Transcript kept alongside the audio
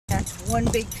that's one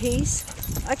big piece.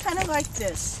 I kind of like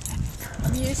this.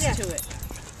 I'm used to it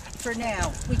for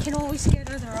now. We can always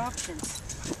get other options.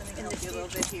 Let me help you a little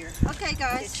bit here. Okay,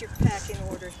 guys. Get your pack in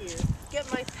order here.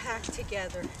 Get my pack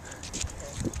together. Okay.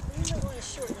 You might want to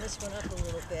shorten this one up a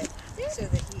little bit so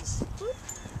that he's... Whoop.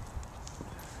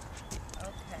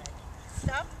 Okay.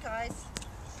 Stop, guys.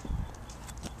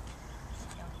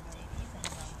 Young ladies and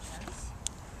young gents.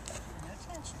 No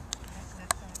tension. That's going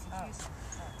to confuse him.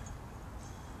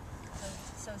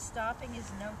 So stopping is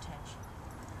no tension.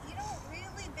 You don't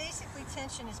really, basically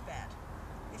tension is bad.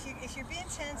 If you're being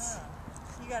tense,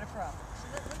 you got a problem.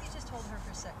 So let me just hold her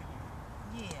for a second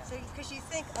here. Yeah. So because you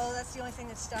think, oh, that's the only thing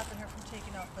that's stopping her from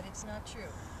taking off, but it's not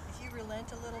true. If you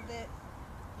relent a little bit,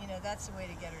 you know, that's the way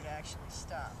to get her to actually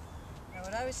stop. Now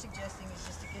what I was suggesting is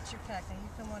just to get your pack. Now you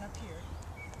come on up here,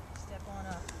 step on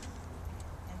up,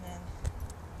 and then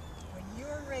when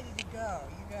you're ready to go,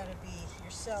 you got to be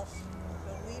yourself,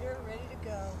 the leader, ready to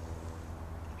go.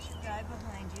 Keep your guy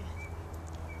behind you,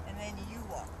 and then you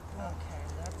walk. Okay,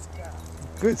 let's go.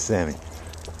 Good, Sammy.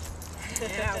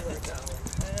 Now we're going.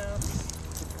 Well,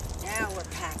 now our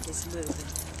pack is moving.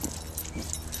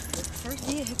 Look for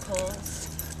vehicles.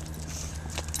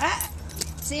 Ah,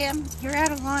 Sam, you're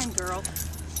out of line, girl.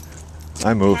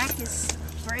 I moved. Pack is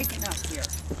breaking up here.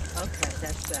 Okay,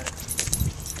 that's better.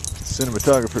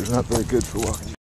 Cinematographer's not very good for walking.